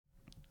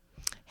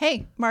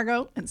Hey,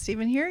 Margot and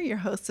Stephen here, your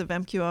hosts of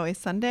MQOA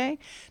Sunday.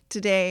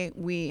 Today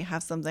we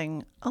have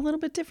something a little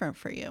bit different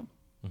for you,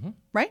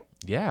 right?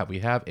 Yeah, we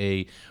have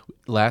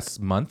last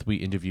month we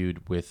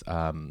interviewed with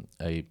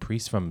a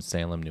priest from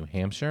Salem, New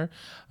Hampshire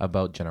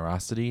about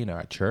generosity in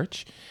our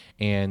church.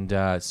 And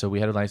so we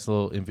had a nice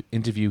little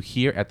interview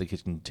here at the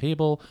kitchen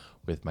table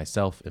with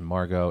myself and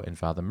Margot and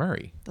Father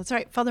Murray. That's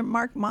right. Father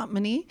Mark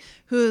Montmagny,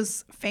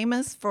 who's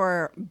famous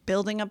for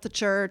building up the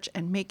church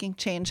and making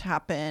change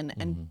happen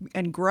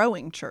and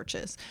growing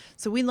churches.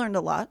 So we learned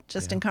a lot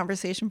just in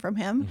conversation from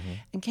him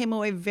and came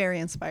away very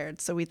inspired.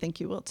 So we think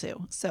you will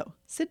too. So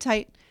sit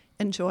tight,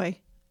 enjoy,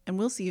 and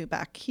we'll see you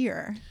back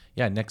here.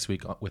 Yeah, next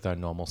week with our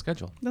normal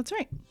schedule. That's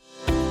right.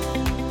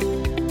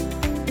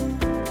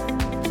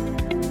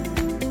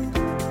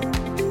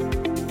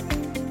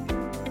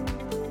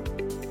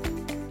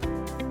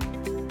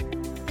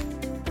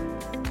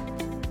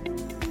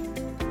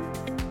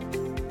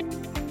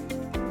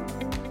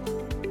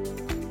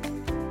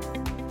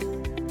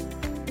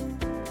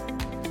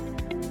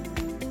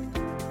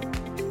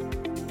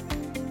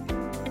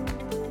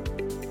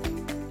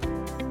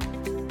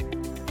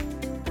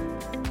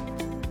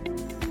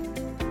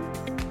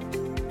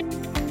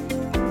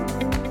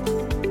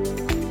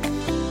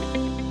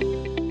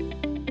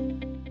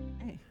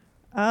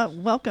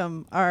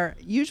 Welcome, our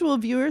usual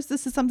viewers.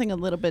 This is something a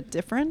little bit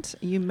different.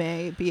 You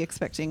may be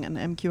expecting an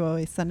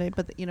MQOA Sunday,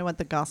 but you know what?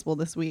 The gospel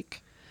this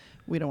week,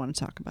 we don't want to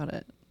talk about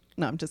it.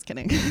 No, I'm just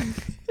kidding.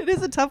 It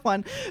is a tough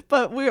one,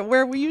 but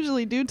where we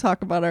usually do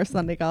talk about our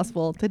Sunday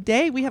gospel.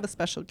 Today we have a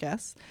special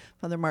guest,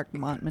 Father Mark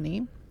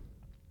Montmagny,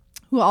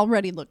 who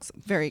already looks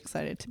very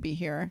excited to be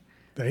here.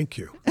 Thank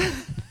you.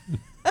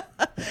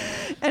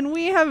 And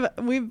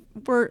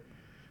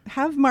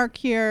have Mark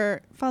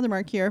here, Father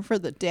Mark here for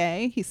the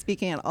day. He's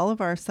speaking at all of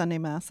our Sunday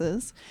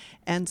masses.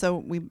 And so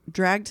we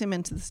dragged him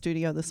into the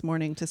studio this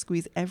morning to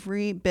squeeze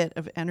every bit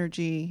of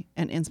energy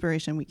and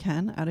inspiration we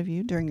can out of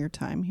you during your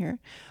time here.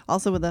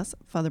 Also with us,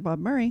 Father Bob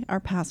Murray,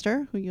 our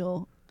pastor, who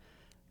you'll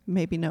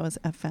maybe know as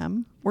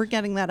FM. We're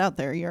getting that out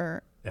there.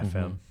 Your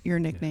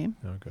nickname.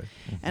 Yeah. Oh, good.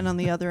 And on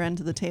the other end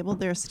of the table,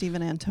 there's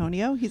Stephen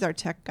Antonio. He's our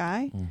tech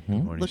guy,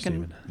 Morning, looking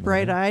Stephen.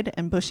 bright-eyed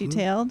and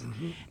bushy-tailed.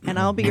 And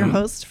I'll be your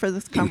host for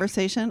this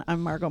conversation.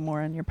 I'm Margot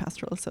Moran, your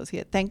pastoral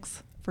associate.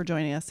 Thanks for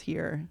joining us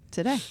here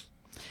today.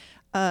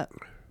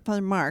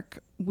 Father Mark,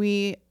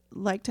 we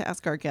like to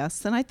ask our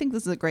guests, and I think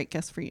this is a great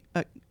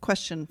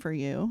question for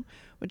you,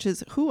 which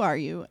is, who are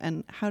you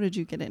and how did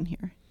you get in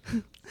here?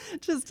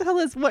 Just tell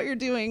us what you're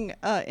doing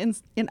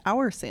in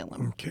our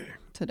Salem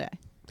today.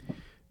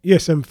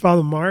 Yes, I'm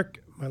Father Mark.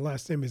 My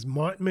last name is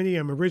Montmagny.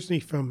 I'm originally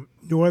from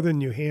northern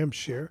New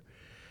Hampshire.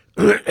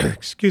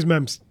 Excuse me,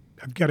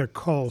 I've got a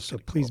cold, so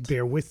please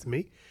bear with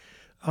me.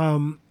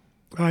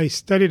 I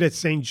studied at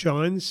St.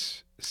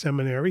 John's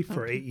Seminary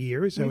for 8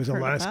 years. I was the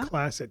last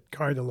class at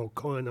Cardinal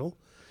O'Connell,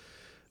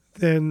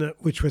 then,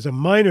 which was a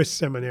minor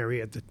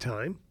seminary at the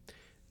time.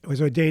 I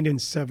was ordained in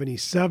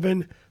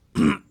 1977.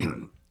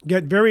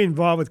 Got very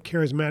involved with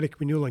charismatic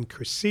renewal and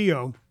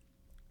Cursillo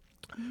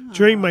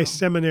during my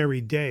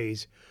seminary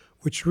days,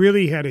 which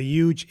really had a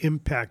huge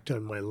impact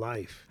on my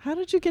life. How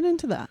did you get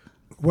into that?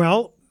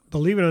 Well,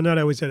 believe it or not,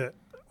 I was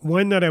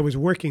one night I was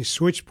working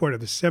switchboard at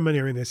the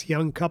seminary, and this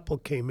young couple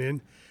came in.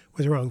 It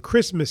was around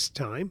Christmas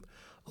time,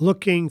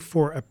 looking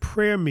for a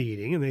prayer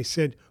meeting, and they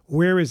said,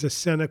 "Where is the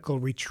Cenacle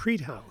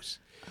Retreat House?"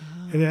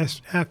 Oh.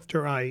 And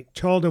after I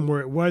told them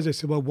where it was, I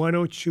said, "Well, why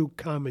don't you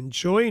come and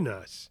join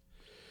us?"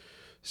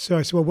 So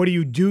I said, "Well, what do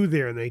you do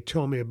there?" And they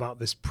told me about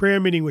this prayer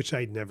meeting, which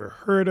I'd never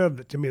heard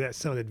of. To me, that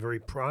sounded very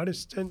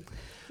Protestant.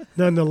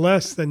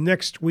 Nonetheless, the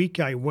next week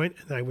I went,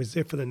 and I was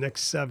there for the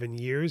next 7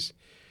 years,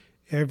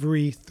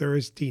 every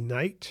Thursday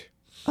night.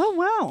 Oh,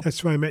 wow.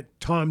 That's where I met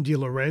Tom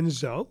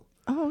DiLorenzo.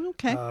 Oh,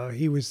 okay.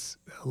 He was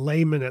a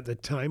layman at the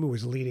time who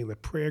was leading the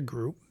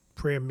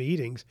prayer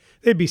meetings.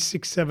 There'd be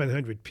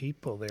 600-700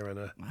 people there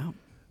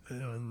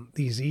on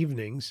these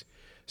evenings.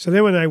 So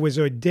then when I was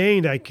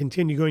ordained, I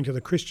continued going to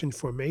the Christian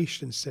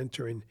Formation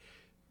Center in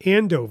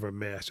Andover,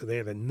 Mass. So they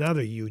had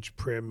another huge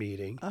prayer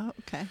meeting. Oh,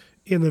 okay.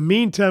 In the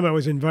meantime, I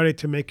was invited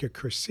to make a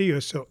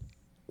Cursillo. So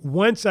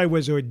once I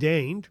was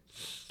ordained,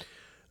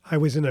 I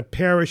was in a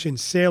parish in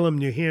Salem,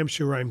 New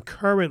Hampshire, where I'm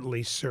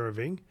currently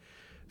serving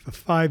for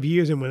 5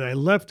 years. And when I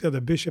left there,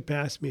 the bishop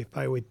asked me if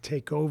I would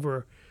take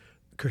over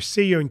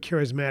Cursillo and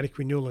charismatic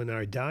renewal in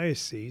our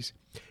diocese.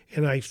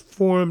 And I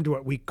formed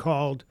what we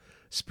called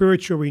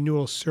Spiritual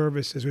Renewal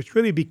Services, which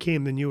really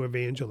became the new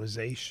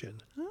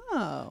evangelization.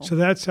 Oh. So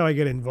that's how I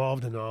got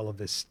involved in all of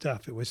this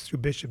stuff. It was through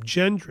Bishop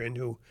Gendron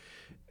who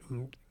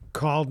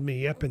called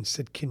me up and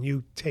said, "Can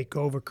you take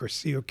over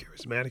Cursillo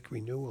Charismatic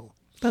Renewal?"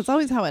 That's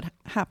always how it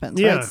happens,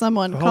 Yeah, right?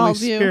 Someone the calls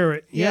Holy you.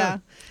 Spirit, yeah.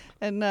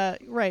 And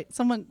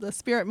the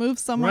Spirit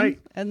moves someone, Right.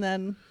 and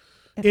then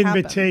it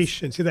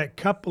Invitation. happens. See, that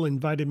couple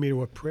invited me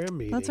to a prayer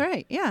meeting. That's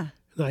right, yeah.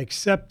 And I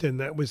accepted, and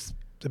that was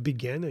the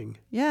beginning.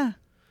 Yeah,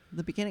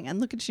 the beginning. And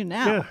look at you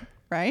now, Yeah.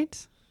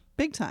 right?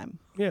 Big time.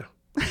 Yeah.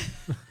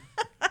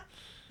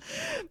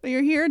 But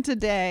you're here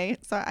today,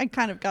 so I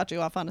kind of got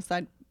you off on a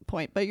side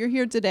point, but you're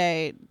here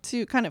today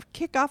to kind of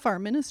kick off our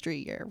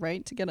ministry year,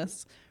 right? To get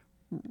us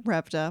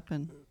revved up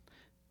and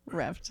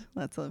revved.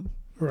 That's a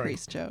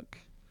priest joke.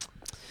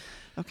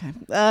 Okay.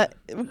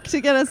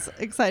 To get us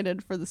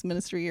excited for this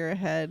ministry year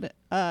ahead,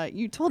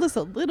 you told us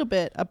a little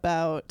bit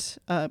about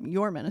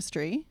your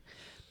ministry,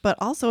 but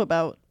also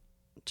about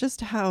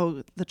just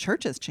how the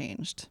church has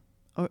changed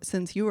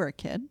since you were a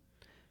kid.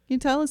 Can you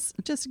tell us,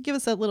 just give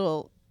us a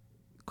little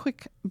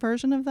quick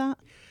version of that?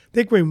 I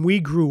think when we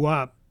grew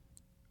up,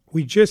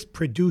 we just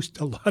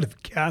produced a lot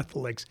of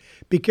Catholics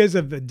because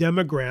of the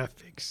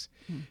demographics,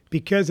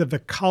 because of the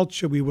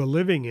culture we were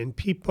living in.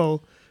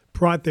 People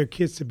brought their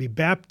kids to be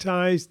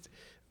baptized.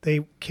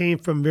 They came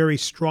from very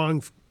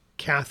strong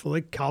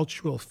Catholic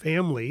cultural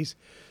families.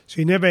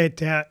 So you never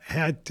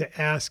had to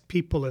ask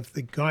people if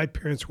the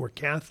godparents were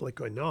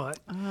Catholic or not.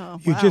 Oh,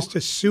 You wow. just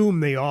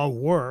assume they all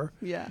were.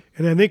 Yeah.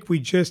 And I think we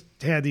just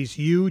had these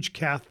huge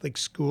Catholic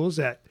schools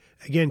that,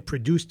 again,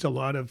 produced a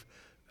lot of,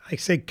 I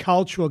say,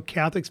 cultural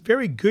Catholics,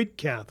 very good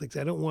Catholics.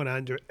 I don't want to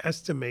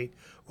underestimate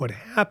what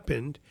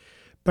happened,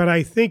 but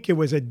I think it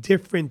was a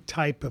different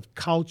type of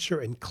culture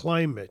and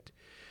climate.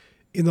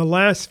 In the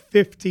last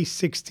 50,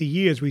 60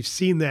 years, we've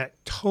seen that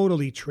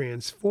totally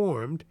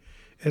transformed,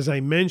 as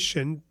I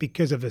mentioned,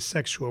 because of the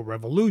sexual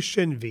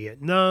revolution,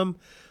 Vietnam,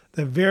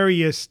 the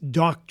various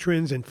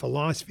doctrines and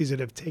philosophies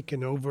that have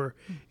taken over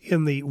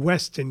in the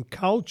Western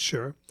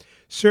culture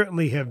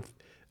certainly have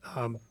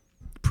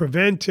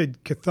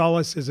prevented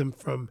Catholicism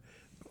from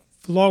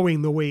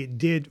flowing the way it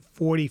did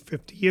 40,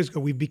 50 years ago.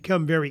 We've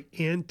become very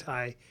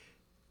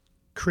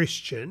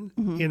anti-Christian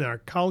in our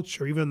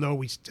culture, even though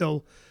we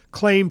still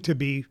claim to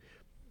be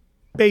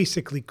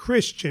basically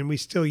Christian. We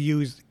still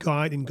use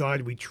God, in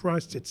God we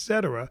trust,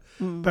 etc.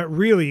 But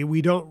really,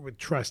 we don't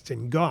trust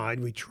in God.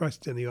 We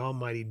trust in the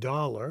almighty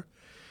dollar.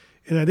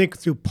 And I think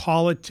through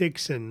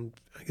politics and,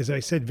 as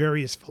I said,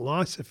 various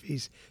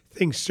philosophies,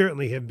 things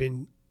certainly have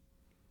been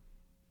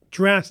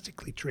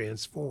drastically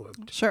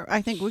transformed. Sure.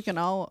 I think we can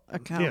all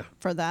account Yeah.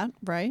 for that,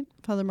 right?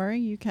 Father Murray,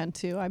 you can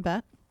too, I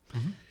bet.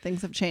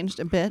 Things have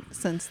changed a bit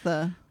since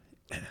the...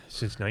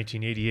 Since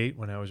 1988,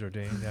 when I was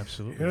ordained,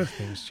 absolutely, Yeah.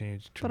 things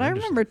changed But I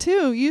tremendously. remember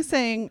too, you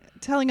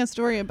telling a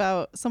story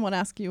about someone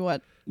asked you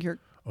what your...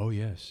 Oh,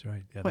 yes,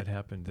 right. Yeah, What- that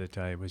happened, that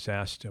I was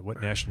asked,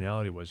 what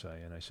nationality was I?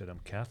 And I said, I'm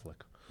Catholic.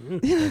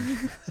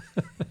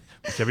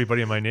 Because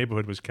everybody in my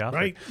neighborhood was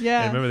Catholic. Right.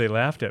 Yeah. I remember they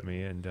laughed at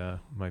me, and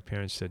my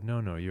parents said,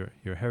 no,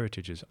 your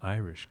heritage is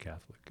Irish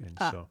Catholic. And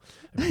so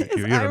I mean, It's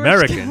you're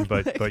Irish American,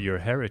 Catholic. but your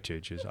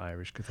heritage is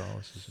Irish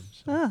Catholicism.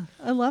 So,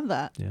 I love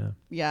that. yeah.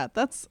 Yeah,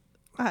 that's...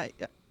 I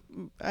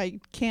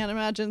can't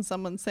imagine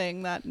someone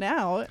saying that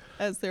now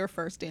as their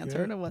first answer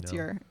Yeah. to what's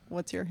No.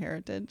 your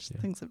heritage.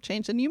 Yeah. Things have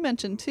changed. And you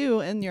mentioned too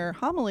in your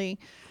homily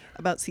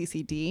about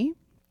CCD.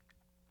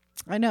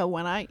 I know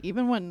when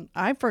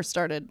I first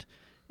started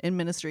in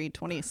ministry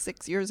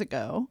 26 years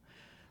ago,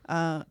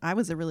 I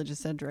was a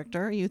religious ed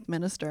director, a youth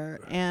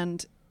minister,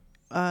 and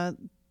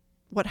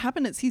what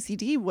happened at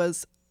CCD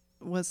was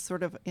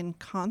sort of in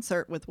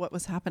concert with what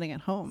was happening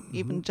at home,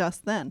 even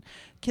just then.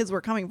 Kids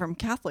were coming from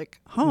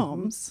Catholic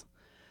homes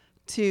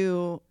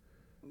to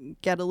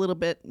get a little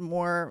bit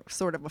more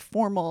sort of a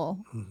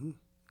formal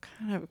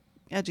kind of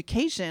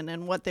education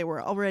in what they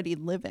were already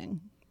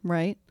living,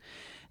 right?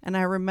 And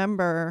I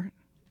remember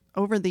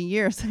over the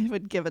years, I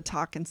would give a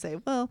talk and say,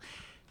 well,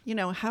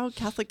 how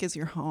Catholic is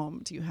your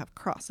home? Do you have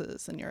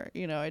crosses? And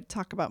I'd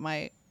talk about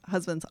my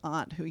husband's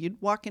aunt, who you'd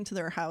walk into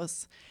their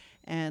house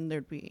and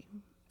there'd be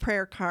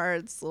prayer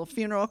cards, little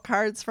funeral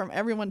cards from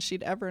everyone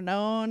she'd ever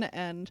known,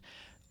 and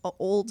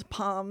old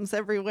palms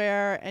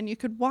everywhere. And you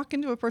could walk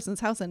into a person's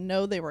house and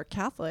know they were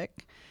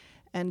Catholic.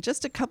 And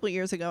just a couple of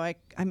years ago,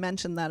 I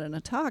mentioned that in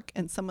a talk,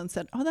 and someone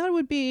said, oh, that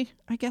would be,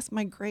 I guess,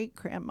 my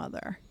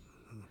great-grandmother.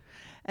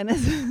 And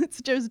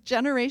it's just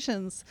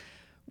generations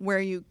where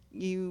you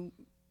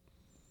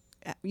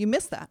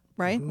miss that,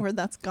 right? Where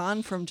that's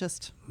gone from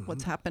just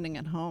what's happening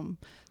at home.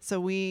 So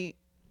we,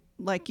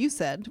 like you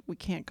said, we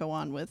can't go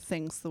on with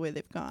things the way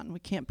they've gone. We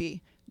can't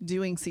be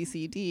doing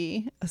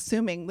CCD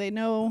assuming they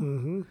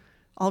know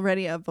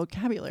already a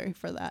vocabulary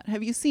for that.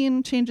 Have you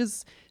seen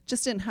changes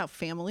just in how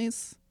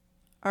families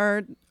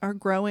are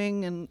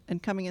growing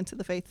and coming into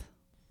the faith?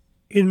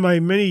 In my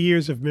many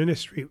years of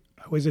ministry,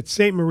 I was at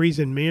St. Marie's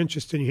in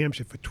Manchester, New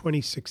Hampshire for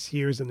 26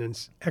 years and then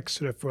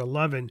Exeter for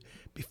 11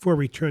 before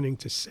returning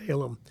to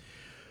Salem.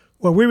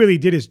 What we really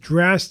did is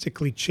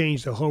drastically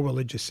change the whole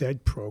religious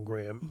ed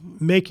program,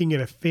 making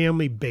it a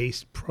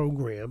family-based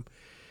program,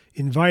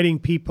 inviting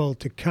people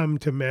to come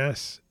to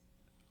Mass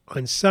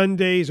on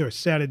Sundays or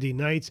Saturday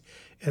nights,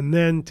 and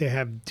then to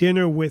have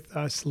dinner with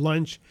us,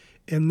 lunch,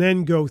 and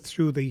then go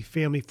through the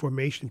family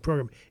formation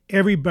program.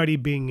 Everybody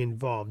being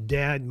involved,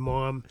 dad,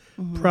 mom,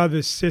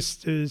 brothers,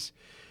 sisters.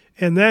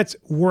 And that's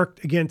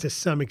worked, again, to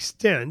some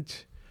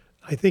extent.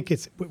 I think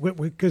it's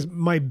because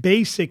my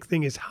basic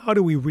thing is how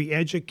do we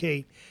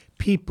re-educate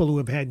people who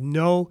have had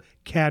no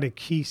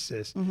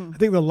catechesis? I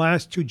think the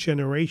last two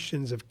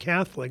generations of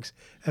Catholics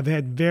have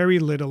had very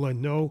little or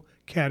no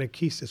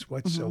catechesis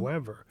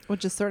whatsoever.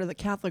 Which is sort of the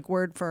Catholic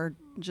word for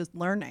just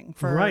learning,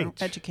 for Right.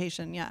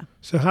 education. Yeah.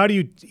 So how do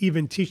you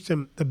even teach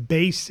them the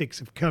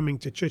basics of coming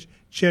to church?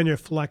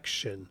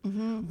 Genuflection.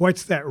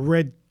 What's that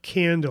red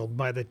candle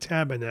by the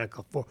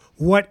tabernacle for?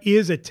 What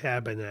is a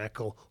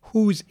tabernacle?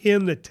 Who's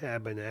in the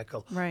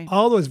tabernacle? Right.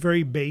 All those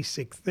very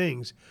basic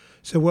things.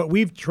 So what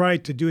we've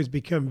tried to do is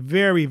become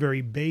very,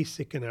 very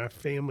basic in our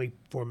family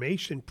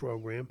formation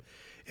program.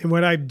 And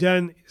what I've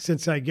done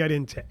since I got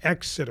into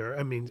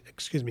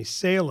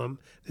Salem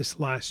this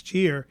last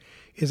year,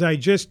 is I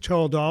just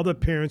told all the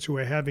parents who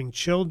are having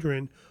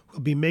children who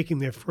will be making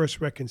their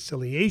first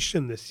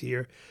reconciliation this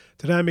year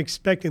that I'm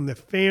expecting the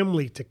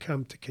family to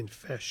come to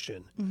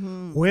confession.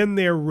 When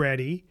they're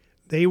ready,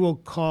 they will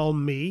call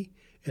me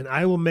and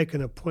I will make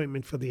an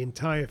appointment for the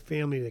entire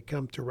family to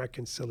come to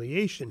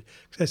reconciliation.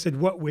 Because I said,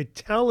 what we're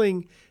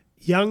telling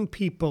young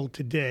people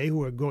today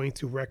who are going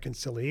through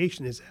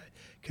reconciliation is that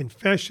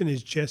confession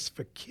is just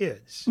for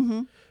kids.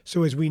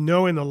 So as we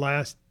know, in the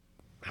last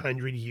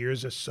 100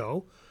 years or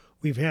so,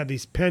 we've had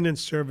these penance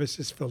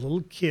services for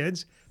little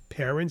kids.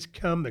 Parents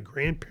come, the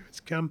grandparents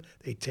come,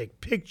 they take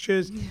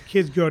pictures,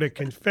 kids go to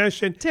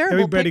confession, Terrible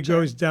everybody picture,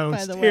 goes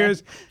by the way.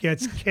 downstairs,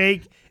 gets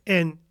cake,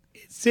 and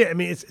it's it. I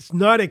mean, it's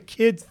not a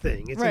kid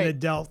thing, it's Right. an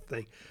adult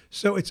thing.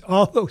 So it's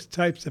all those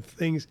types of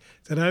things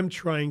that I'm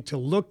trying to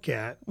look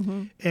at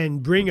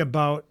and bring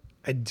about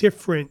a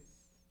different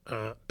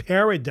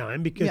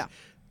paradigm, because Yeah.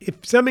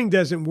 if something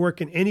doesn't work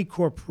in any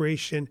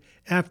corporation,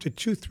 after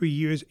 2-3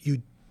 years,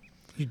 you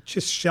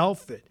just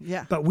shelf it.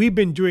 Yeah. But we've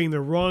been doing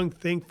the wrong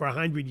thing for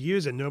 100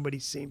 years, and nobody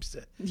seems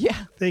to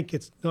Yeah. think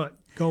it's not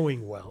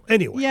going well.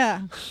 Anyway,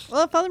 Yeah.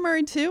 Well, Father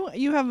Murray, too,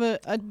 you have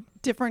a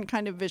different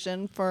kind of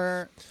vision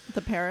for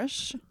the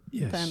parish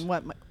Yes. than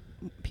what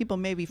people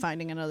may be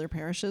finding in other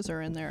parishes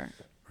or in their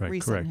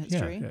recent correct.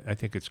 history. Yeah, I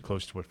think it's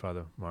close to what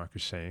Father Mark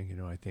is saying. You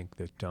know, I think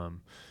that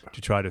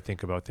to try to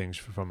think about things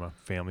from a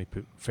family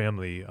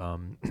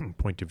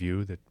point of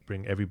view that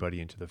bring everybody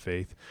into the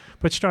faith,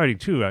 but starting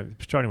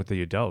with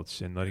the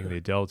adults and letting the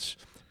adults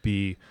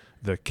be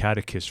the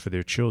catechists for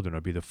their children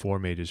or be the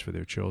formators for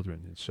their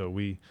children. And so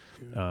we,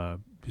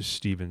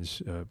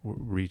 Stephen's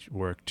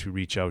work to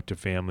reach out to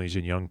families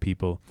and young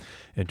people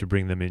and to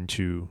bring them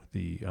into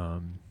the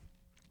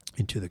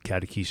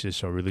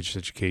catechesis or religious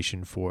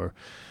education for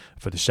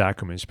the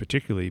sacraments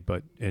particularly,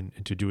 but and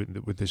to do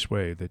it with this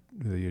way, that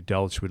the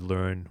adults would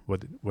learn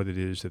what it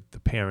is, that the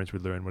parents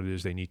would learn what it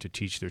is they need to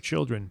teach their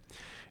children,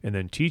 and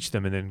then teach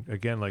them, and then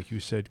again, like you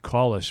said,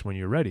 call us when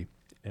you're ready.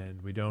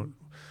 And we don't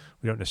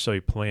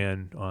necessarily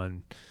plan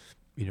on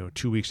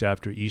 2 weeks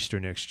after Easter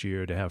next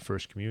year to have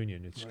First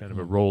Communion. It's kind of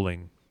a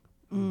rolling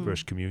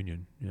First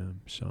Communion,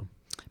 so.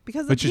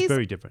 Because the Which is piece,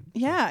 very different.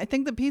 yeah, I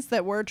think the piece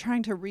that we're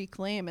trying to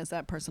reclaim is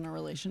that personal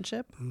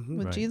relationship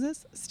with Right.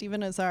 Jesus.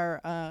 Stephen is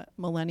our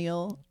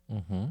millennial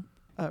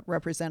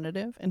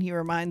representative, and he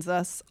reminds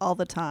us all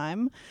the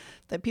time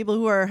that people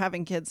who are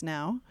having kids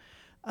now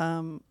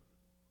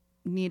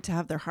need to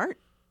have their heart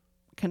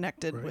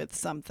connected Right. with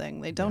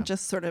something. They don't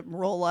just sort of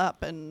roll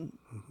up and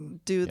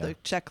do the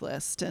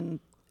checklist,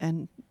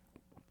 and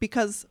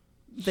because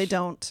they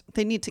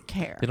need to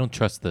care. They don't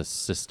trust the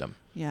system.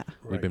 Yeah.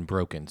 We've been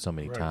broken so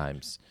many Right.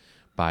 times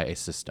by a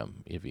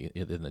system, if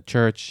in the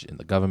church, in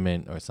the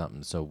government, or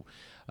something. So,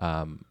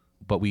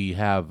 but we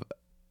have,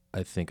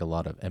 I think, a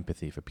lot of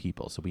empathy for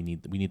people. So we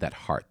need that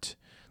heart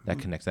that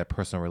connects, that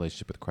personal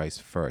relationship with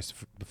Christ first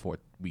before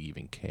we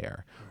even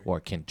care or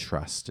can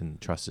trust.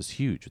 And trust is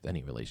huge with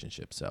any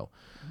relationship. So,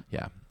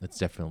 yeah, it's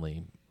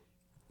definitely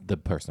the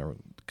personal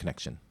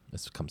connection.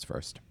 This comes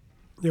first.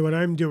 Yeah, what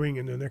I'm doing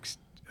in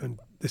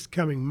this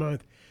coming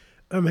month,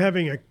 I'm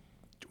having a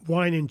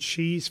wine and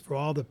cheese for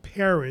all the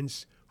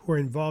parents who are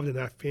involved in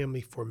our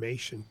family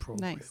formation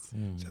program. Nice.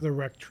 So the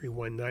rectory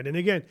one night. And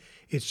again,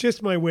 it's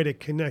just my way to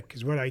connect,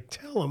 because what I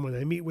tell them when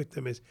I meet with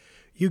them is,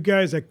 you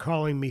guys are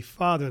calling me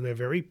father, and they're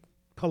very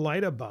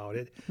polite about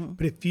it.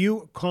 But if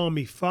you call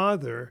me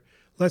father,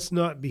 let's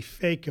not be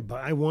fake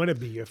about it. I want to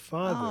be your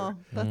father.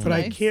 Oh, that's but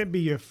nice. I can't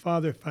be your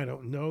father if I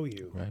don't know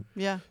you. Right.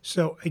 Yeah.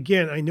 So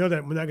again, I know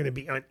that we're not going to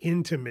be on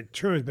intimate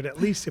terms, but at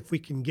least if we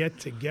can get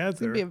It's together.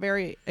 going to be a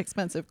very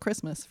expensive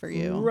Christmas for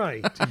you.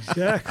 Right,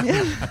 exactly.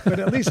 But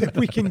at least if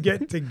we can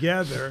get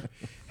together,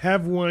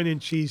 have wine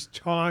and cheese,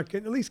 talk,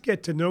 and at least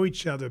get to know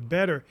each other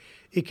better,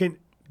 it can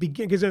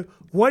begin. Because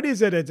what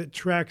is it that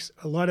attracts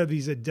a lot of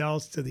these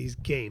adults to these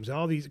games?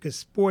 All these, because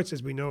sports,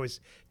 as we know, is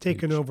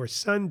taken over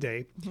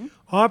Sunday.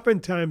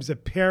 Oftentimes, the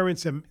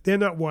parents, they're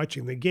not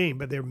watching the game,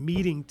 but they're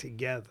meeting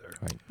together.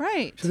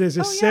 Right. So there's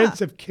a Oh, sense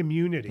yeah. of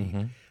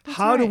community. That's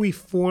How do right. we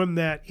form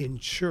that in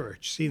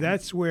church? See,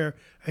 that's where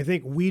I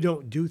think we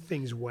don't do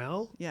things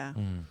well. Yeah.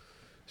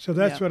 So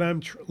that's Yeah. what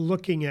I'm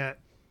looking at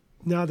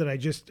now that I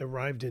just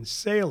arrived in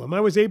Salem. I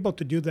was able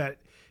to do that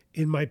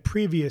in my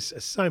previous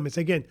assignments.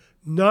 Again,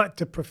 not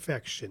to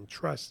perfection,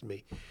 trust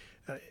me.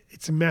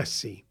 It's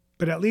messy,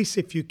 But at least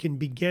if you can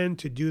begin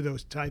to do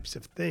those types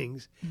of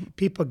things,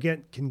 people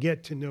can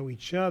get to know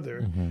each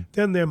other,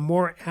 then they're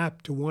more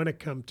apt to want to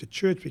come to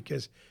church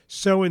because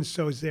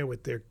so-and-so's there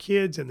with their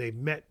kids and they've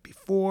met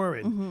before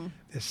and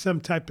there's some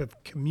type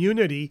of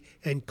community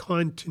and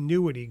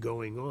continuity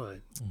going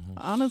on.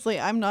 Honestly,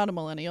 I'm not a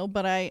millennial,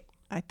 but I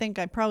think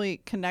I probably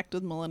connect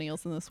with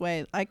millennials in this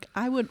way.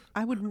 I would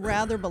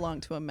rather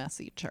belong to a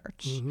messy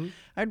church.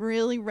 I'd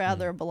really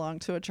rather belong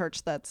to a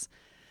church that's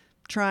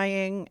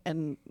trying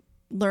and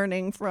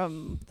learning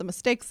from the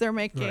mistakes they're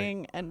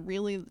making and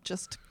really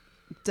just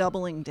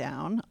doubling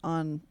down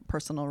on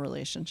personal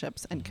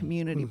relationships and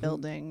community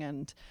building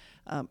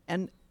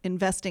and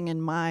investing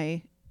in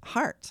my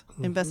heart,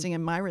 investing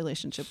in my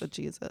relationship with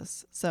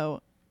Jesus.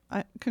 So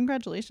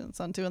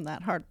congratulations on doing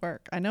that hard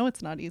work. I know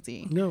it's not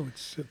easy. No,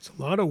 it's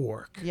a lot of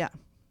work. Yeah.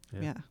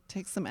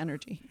 Takes some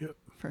energy Yep.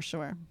 for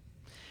sure.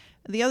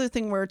 The other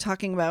thing we're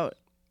talking about,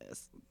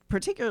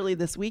 particularly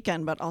this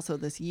weekend, but also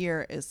this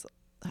year, is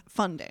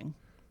funding.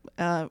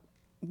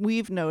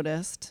 We've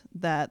noticed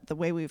that the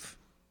way we've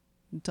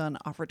done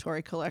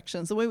offertory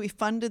collections, the way we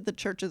funded the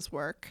church's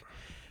work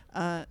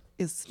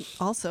is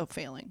also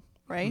failing,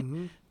 right?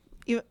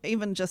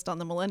 Even just on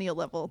the millennial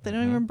level, they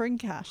don't even bring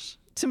cash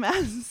to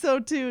Mass. So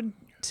to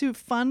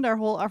fund our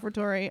whole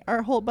offertory,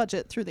 our whole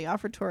budget through the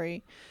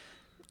offertory,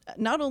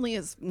 not only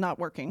is not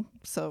working,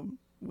 so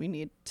we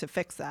need to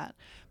fix that,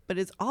 but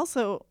it's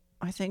also,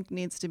 I think,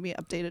 needs to be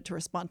updated to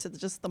respond to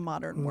just the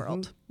modern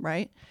world,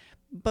 right?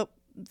 But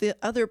the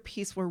other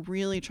piece we're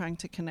really trying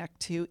to connect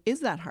to is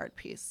that hard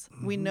piece.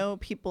 We know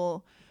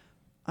people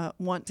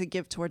want to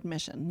give toward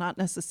mission, not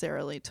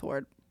necessarily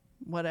toward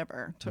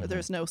whatever.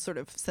 There's no sort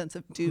of sense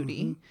of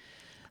duty.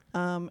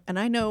 And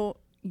I know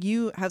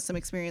you have some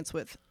experience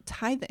with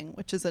tithing,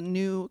 which is a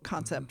new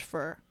concept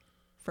for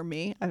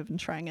me. I've been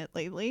trying it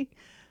lately.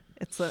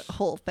 It's a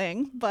whole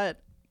thing.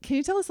 But can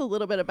you tell us a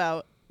little bit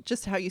about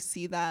just how you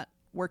see that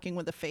working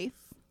with the faith?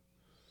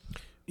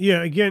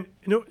 Yeah, again,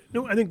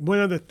 I think one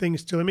of the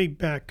things too, let me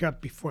back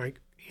up before I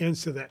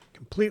answer that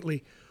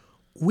completely.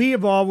 We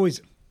have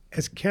always,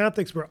 as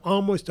Catholics, we're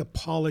almost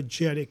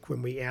apologetic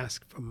when we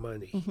ask for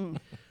money.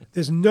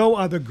 There's no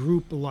other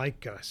group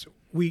like us.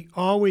 We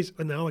always,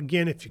 now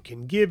again, if you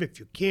can give, if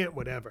you can't,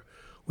 whatever,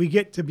 we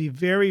get to be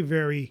very,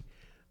 very,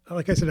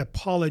 like I said,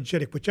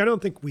 apologetic, which I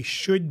don't think we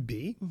should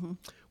be.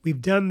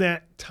 We've done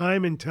that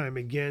time and time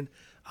again.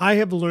 I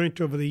have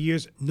learned over the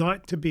years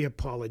not to be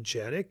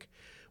apologetic.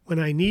 When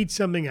I need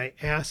something, I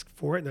ask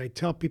for it, and I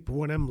tell people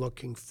what I'm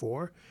looking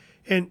for.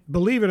 And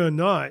believe it or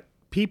not,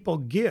 people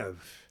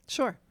give.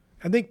 Sure.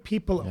 I think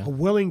people are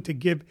willing to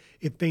give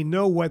if they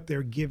know what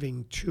they're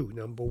giving to,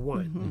 number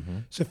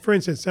one. So, for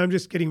instance, I'm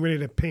just getting ready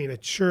to paint a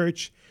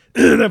church,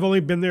 and I've only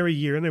been there a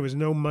year, and there was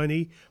no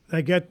money. When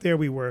I got there,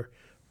 we were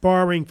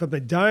borrowing from the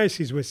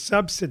diocese, was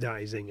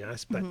subsidizing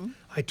us. But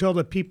I told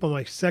the people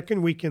my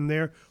second week in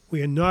there,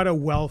 we are not a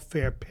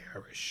welfare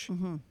parish.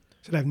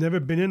 Said, I've never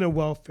been in a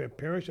welfare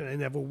parish, and I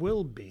never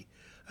will be.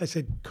 I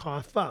said,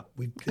 cough up.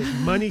 We've got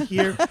money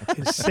here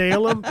in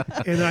Salem,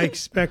 and I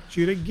expect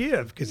you to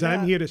give because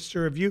I'm here to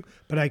serve you,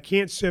 but I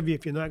can't serve you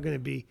if you're not going to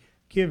be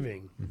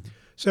giving.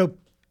 So,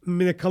 I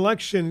mean, the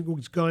collection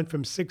was gone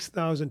from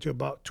 6,000 to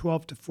about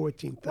 12 to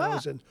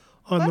 14,000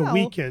 on the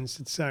weekends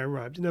since I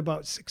arrived in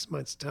about 6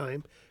 months'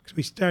 time because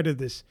we started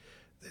this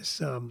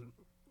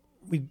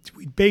we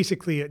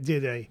basically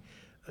did a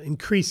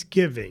increased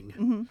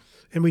giving.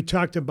 And we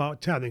talked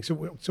about tithing. So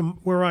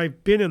where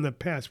I've been in the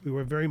past, we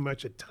were very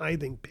much a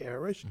tithing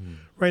parish.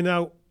 Right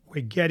now,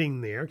 we're getting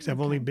there because I've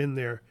only been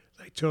there,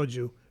 as I told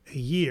you, a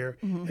year.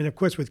 And of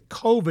course, with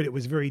COVID, it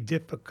was very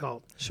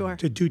difficult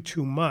to do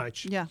too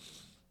much. Yeah.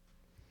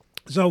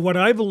 So what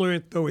I've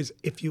learned, though, is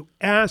if you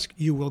ask,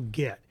 you will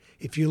get.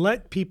 If you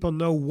let people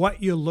know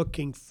what you're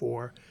looking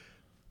for,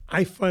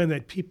 I find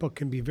that people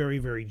can be very,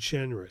 very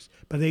generous.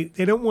 But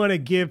they don't want to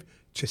give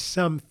to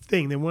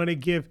something. They want to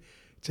give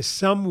to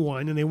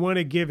someone, and they want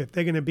to give if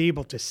they're going to be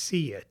able to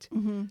see it.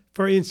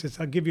 For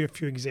instance, I'll give you a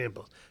few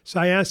examples. So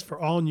I asked for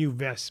all new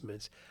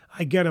vestments.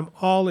 I get them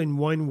all in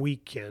one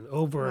weekend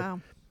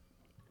over,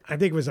 I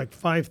think it was like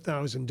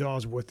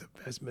 $5,000 worth of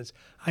vestments.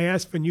 I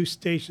asked for new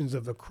Stations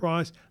of the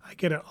Cross. I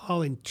get it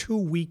all in 2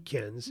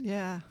 weekends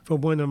for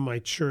one of my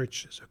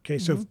churches. Okay,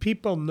 so if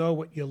people know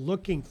what you're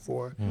looking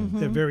for,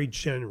 they're very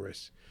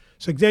generous.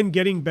 So then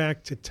getting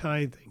back to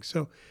tithing.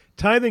 So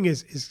tithing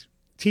is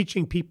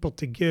teaching people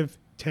to give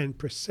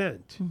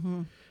 10%.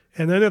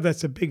 And I know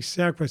that's a big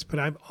sacrifice, but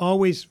I've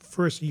always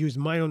first used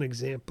my own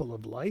example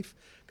of life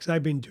because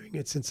I've been doing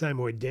it since I'm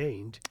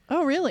ordained.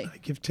 Oh, really? I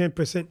give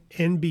 10%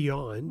 and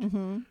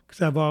beyond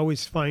because I've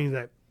always find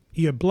that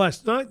you're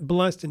blessed, not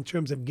blessed in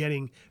terms of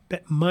getting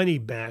money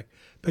back,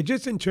 but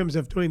just in terms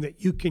of knowing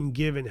that you can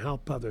give and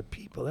help other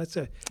people. That's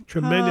a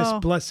tremendous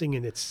blessing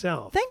in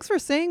itself. Thanks for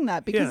saying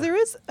that because there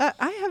is,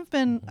 I've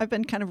been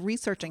kind of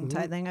researching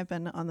tithing. I've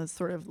been on this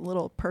sort of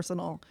little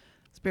personal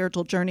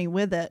spiritual journey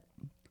with it,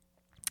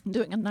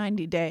 doing a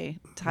 90-day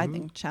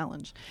tithing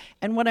challenge.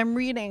 And what I'm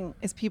reading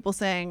is people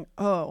saying,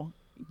 oh,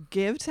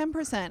 give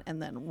 10%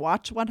 and then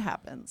watch what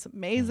happens.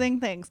 Amazing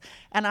things.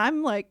 And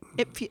I'm like,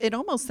 it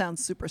almost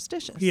sounds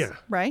superstitious. Yeah.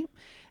 Right.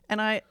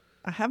 And I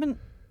haven't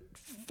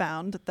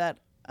found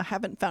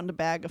a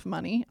bag of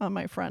money on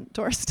my front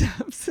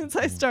doorstep since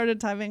I started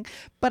tithing,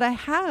 but I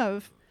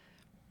have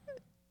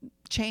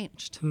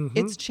changed.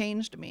 It's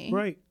changed me.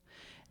 Right.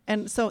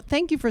 And so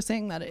thank you for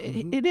saying that.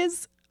 It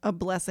is a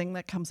blessing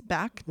that comes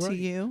back to Right.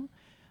 you.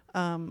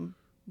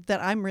 That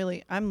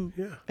I'm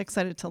Yeah.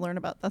 excited to learn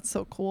about. That's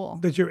so cool.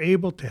 That you're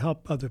able to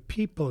help other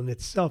people in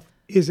itself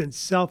isn't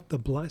self the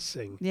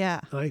blessing, Yeah.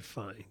 I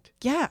find.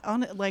 Yeah.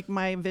 Like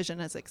my vision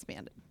has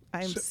expanded.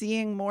 I'm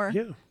seeing more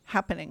Yeah.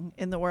 happening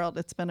in the world.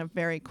 It's been a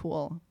very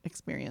cool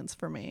experience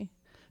for me.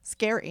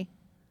 Scary.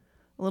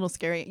 A little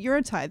scary. You're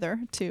a tither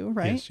too,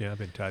 right? Yes, yeah, I've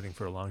been tithing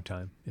for a long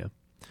time. Yeah.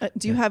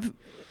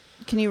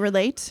 Can you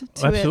relate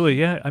to Absolutely,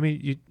 yeah. I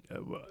mean,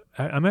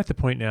 I'm at the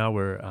point now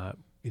where,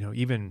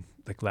 even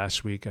like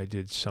last week, I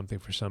did something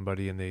for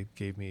somebody and they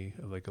gave me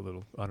like a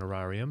little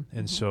honorarium,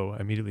 and so I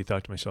immediately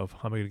thought to myself,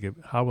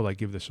 how will I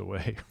give this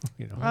away?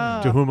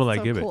 To whom will I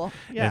give cool.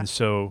 it? Yeah. And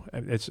so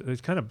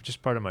it's kind of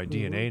just part of my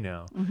DNA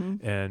now,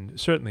 and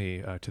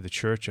certainly to the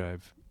church,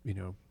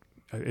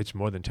 it's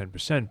more than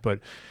 10%,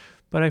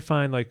 but I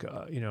find like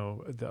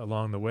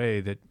along the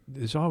way that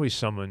there's always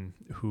someone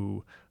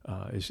who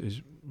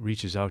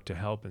reaches out to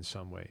help in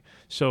some way.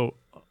 So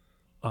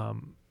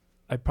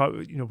I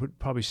would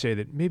probably say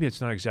that maybe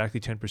it's not exactly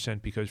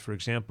 10% because, for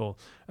example,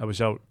 I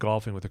was out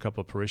golfing with a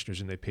couple of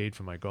parishioners and they paid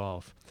for my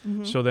golf.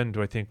 So then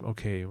do I think,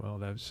 okay, well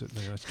that's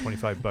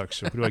 $25.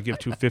 So who do I give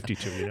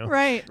 $250 to?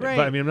 Right. But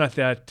I mean, I'm not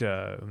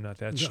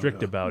that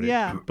strict about it.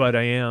 Yeah. But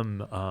I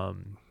am.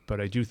 But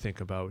I do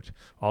think about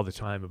all the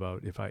time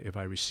about if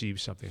I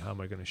receive something, how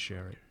am I going to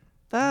share it?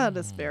 That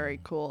is very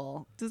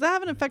cool. Does that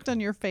have an effect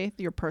on your faith,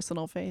 your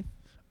personal faith?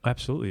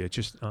 Absolutely. It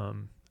just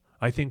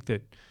I think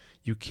that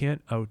you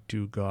can't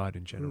outdo God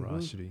in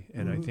generosity,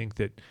 and I think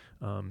that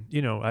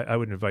I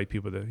would invite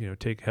people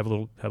to have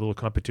a little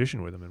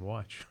competition with them and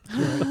watch.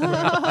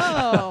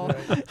 Oh,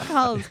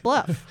 Collins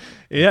Bluff.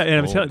 Yeah, and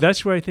I'm telling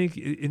that's where I think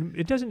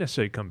it doesn't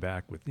necessarily come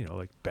back with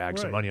like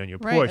bags of Right. money on your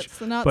Right. porch,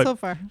 It's not but so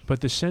far.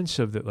 but the sense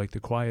of that, like the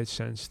quiet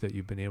sense that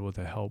you've been able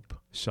to help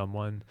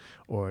someone,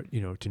 or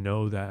to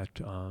know that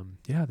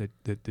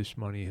that this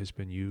money has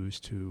been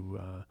used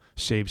to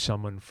save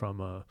someone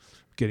from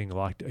getting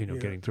locked,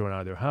 getting thrown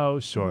out of their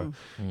house, or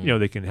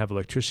they can have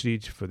electricity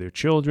for their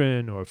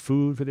children or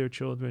food for their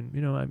children.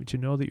 I mean, to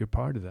know that you're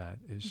part of that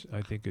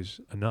I think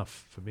is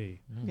enough for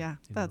me. Yeah,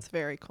 that's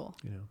very cool.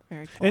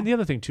 Very cool. And the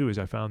other thing too is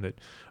I found that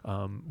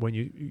when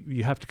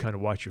you have to kind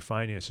of watch your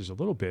finances a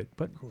little bit,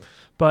 but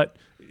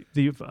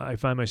I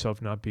find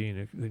myself not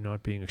being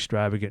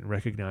extravagant and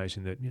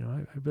recognizing that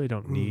I really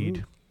don't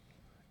need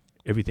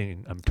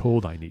everything I'm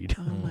told I need.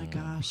 Oh my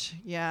gosh.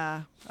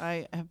 Yeah.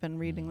 I have been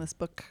reading this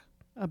book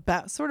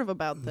about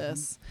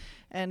this.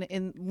 And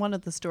in one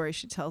of the stories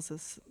she tells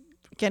us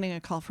getting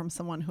a call from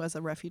someone who has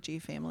a refugee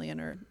family in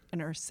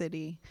her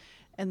city,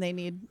 and they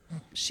need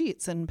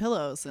sheets and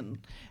pillows, and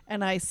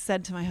I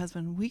said to my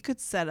husband, we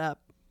could set up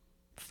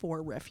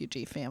 4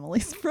 refugee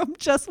families from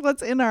just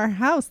what's in our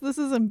house. This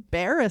is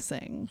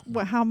embarrassing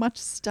how much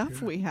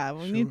stuff we have.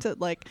 We need to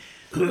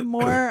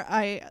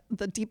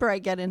the deeper I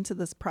get into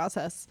this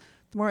process,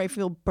 the more I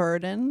feel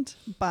burdened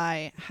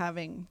by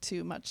having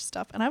too much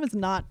stuff. And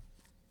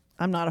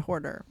I'm not a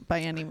hoarder by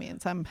any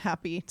means. I'm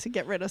happy to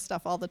get rid of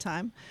stuff all the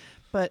time,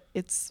 but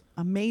it's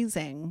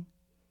amazing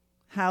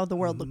how the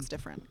world looks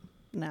different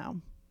now.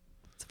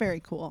 It's very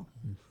cool.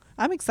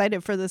 I'm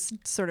excited for this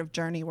sort of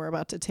journey we're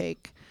about to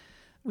take.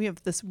 We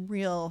have this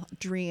real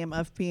dream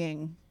of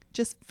being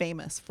just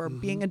famous for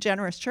being a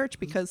generous church,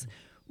 because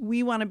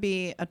we want to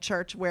be a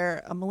church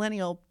where a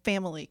millennial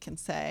family can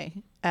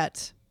say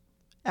at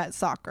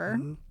soccer,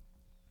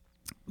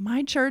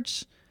 my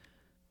church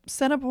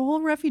set up a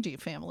whole refugee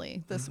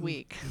family this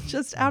week,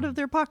 just out of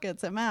their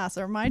pockets at Mass,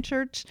 or my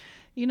church,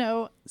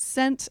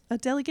 sent a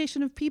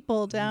delegation of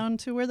people down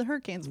to where the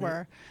hurricanes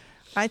were.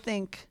 I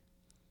think,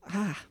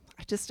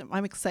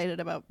 I'm excited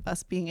about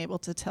us being able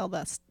to tell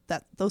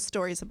those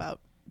stories about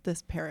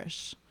this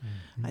parish.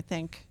 I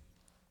think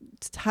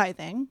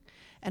tithing,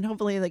 and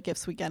hopefully the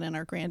gifts we get in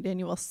our grand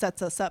annual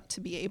sets us up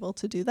to be able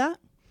to do that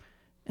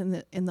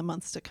in the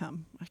months to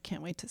come. I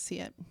can't wait to see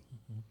it.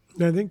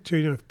 And I think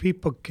too, if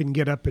people can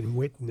get up and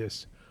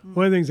witness,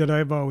 one of the things that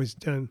I've always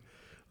done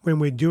when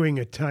we're doing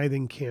a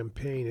tithing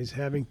campaign is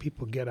having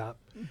people get up,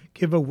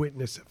 give a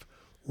witness of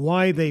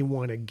why they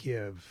want to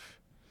give.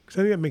 Because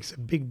I think that makes a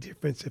big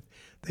difference. If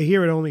they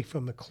hear it only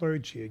from the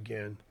clergy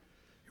again,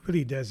 it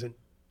really doesn't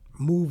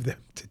move them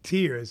to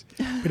tears.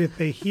 But if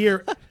they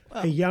hear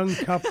a young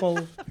couple,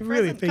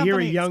 if they hear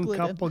a young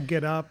couple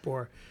get up,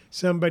 or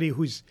somebody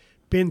who's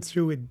been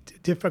through a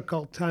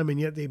difficult time and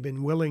yet they've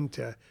been willing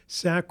to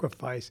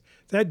sacrifice,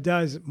 that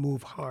does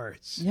move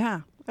hearts.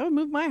 Yeah. That would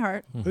move my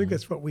heart. I think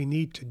that's what we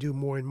need to do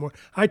more and more.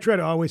 I try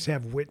to always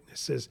have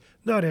witnesses,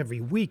 not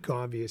every week,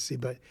 obviously,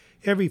 but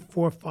every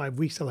 4 or 5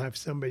 weeks I'll have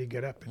somebody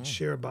get up and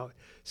share about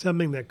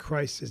something that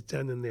Christ has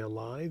done in their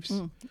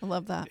lives. I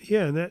love that.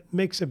 Yeah, and that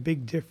makes a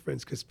big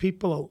difference because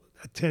people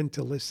tend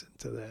to listen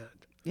to that.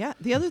 Yeah.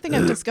 The other thing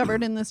I've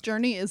discovered in this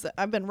journey is that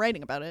I've been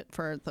writing about it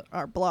for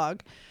our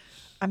blog.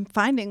 I'm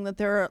finding that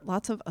there are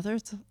lots of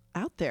others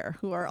out there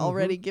who are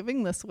already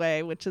giving this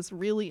way, which is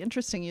really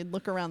interesting. You'd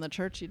look around the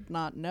church, you'd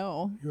not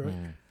know. You're right.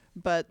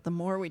 But the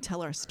more we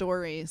tell our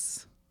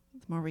stories,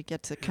 the more we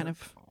get to kind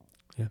of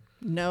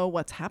know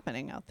what's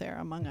happening out there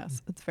among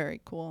us. It's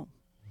very cool.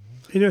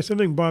 You know,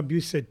 something, Bob,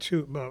 you said too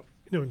about,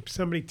 when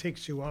somebody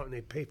takes you out and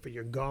they pay for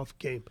your golf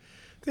game.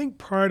 I think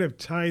part of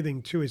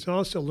tithing too is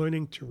also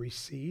learning to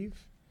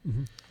receive.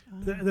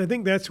 And I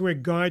think that's where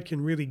God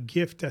can really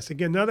gift us.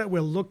 Again, now that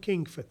we're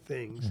looking for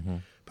things,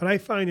 but I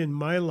find in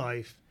my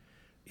life,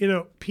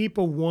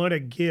 people want to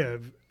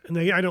give, and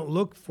I don't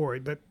look for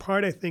it, but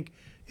part I think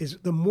is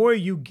the more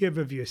you give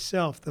of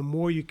yourself, the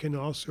more you can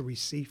also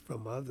receive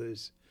from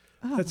others.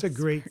 Oh, that's a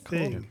great very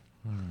cool. thing.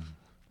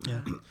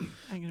 Yeah.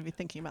 I'm going to be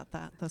thinking about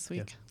that this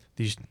week.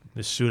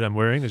 This suit I'm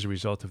wearing is a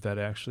result of that.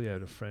 Actually, I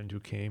had a friend who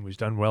came, who's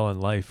done well in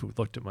life, who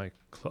looked at my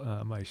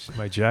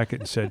jacket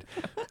and said,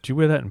 "Do you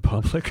wear that in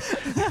public?"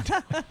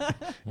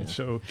 And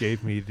so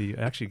gave me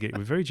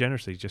very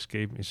generously,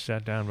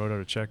 sat down, wrote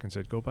out a check, and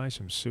said, "Go buy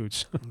some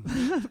suits."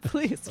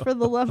 Please, for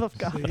the love of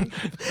God,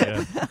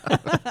 Yeah,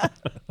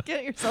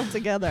 get yourself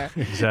together.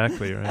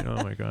 exactly right.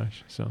 Oh my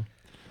gosh. So.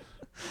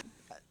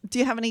 Do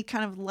you have any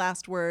kind of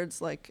last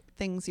words, like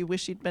things you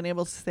wish you'd been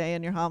able to say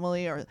in your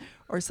homily, or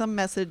some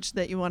message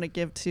that you want to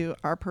give to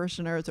our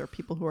parishioners or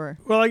people who are...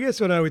 Well, I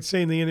guess what I would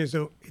say in the end is,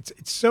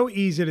 it's so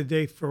easy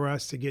today for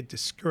us to get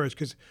discouraged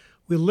because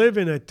we live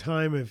in a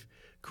time of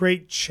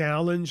great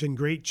challenge and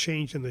great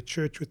change in the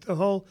church with the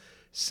whole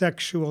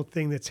sexual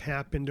thing that's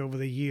happened over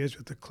the years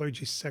with the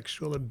clergy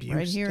sexual abuse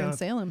right here in stuff.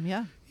 Salem,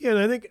 yeah. Yeah, and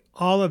I think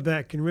all of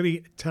that can really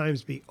at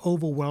times be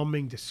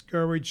overwhelming,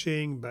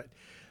 discouraging. But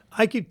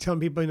I keep telling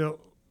people,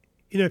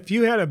 if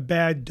you had a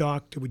bad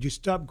doctor, would you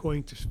stop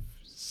going to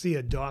see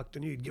a doctor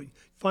and you'd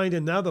find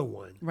another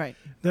one? Right.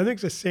 And I think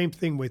it's the same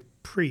thing with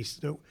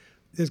priests.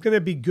 There's going to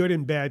be good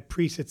and bad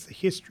priests. It's the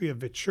history of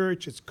the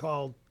church. It's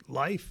called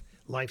life.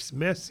 Life's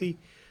messy.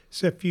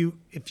 So if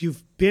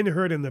you've been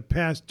hurt in the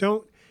past,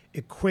 don't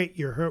equate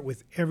your hurt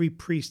with every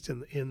priest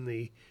in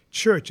the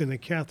church, in the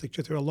Catholic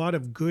Church. There are a lot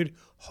of good,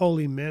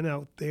 holy men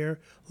out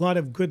there, a lot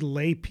of good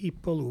lay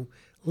people who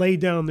lay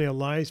down their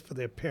lives for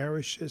their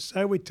parishes.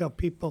 So I would tell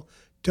people,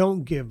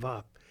 don't give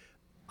up.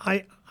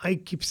 I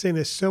keep saying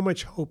there's so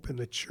much hope in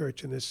the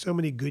church and there's so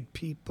many good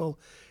people.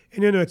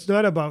 And, it's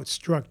not about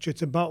structure.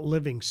 It's about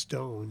living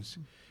stones.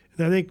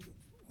 And I think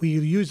we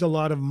used a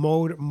lot of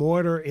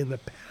mortar in the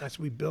past.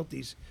 We built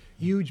these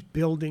huge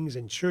buildings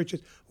and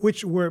churches,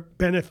 which were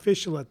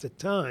beneficial at the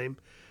time.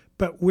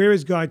 But where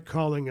is God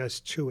calling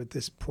us to at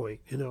this point?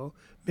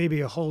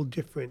 Maybe a whole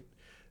different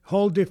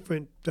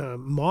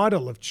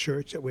model of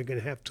church that we're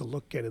going to have to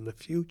look at in the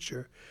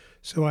future.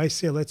 So I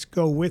say, let's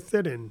go with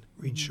it and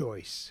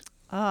rejoice.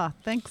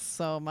 Thanks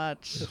so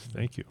much. Yes,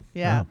 thank you.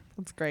 Yeah,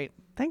 that's great.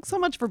 Thanks so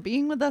much for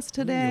being with us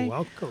today. You're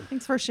welcome.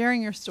 Thanks for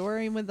sharing your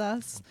story with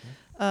us.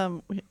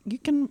 You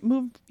can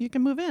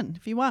move in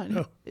if you want.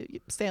 Oh.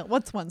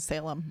 What's one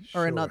Salem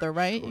or Sure, another,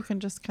 right? sure. You can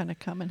just kind of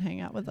come and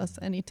hang out with us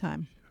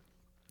anytime.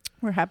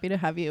 We're happy to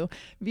have you.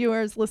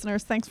 Viewers,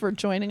 listeners, thanks for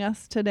joining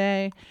us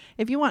today.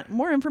 If you want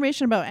more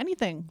information about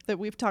anything that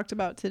we've talked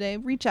about today,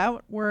 reach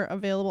out. We're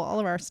available. All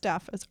of our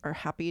staff are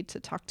happy to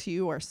talk to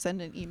you or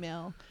send an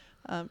email,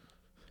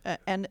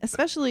 and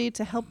especially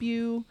to help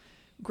you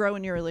grow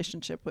in your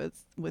relationship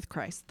with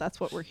Christ.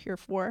 That's what we're here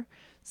for.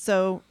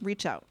 So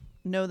reach out.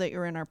 Know that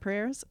you're in our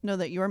prayers. Know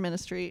that your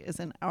ministry is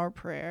in our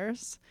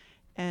prayers.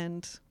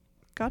 And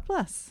God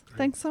bless. Great.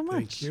 Thank so much.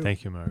 Thank you.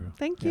 Thank you, Margo.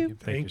 Thank you.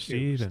 Thank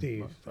you,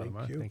 Steve. and Father Thank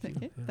Mark. you.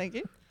 Thank you. Thank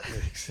you.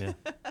 Thanks. Yeah.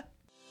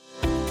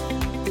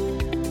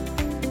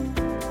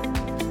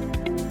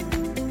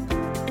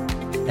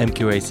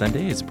 MQA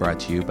Sunday is brought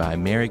to you by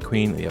Mary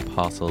Queen of the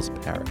Apostles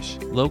Parish,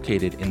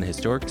 located in the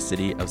historic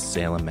city of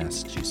Salem,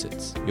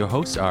 Massachusetts. Your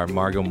hosts are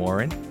Margo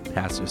Morin,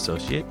 Pastor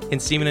Associate, and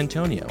Stephen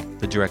Antonio,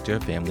 the Director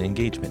of Family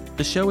Engagement.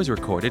 The show is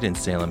recorded in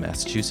Salem,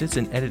 Massachusetts,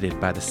 and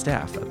edited by the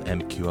staff of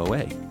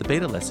MQOA. The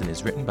beta lesson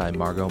is written by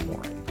Margo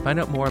Morin.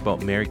 Find out more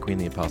about Mary Queen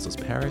of the Apostles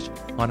Parish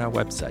on our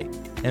website,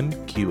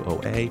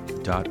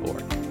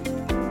 mqoa.org.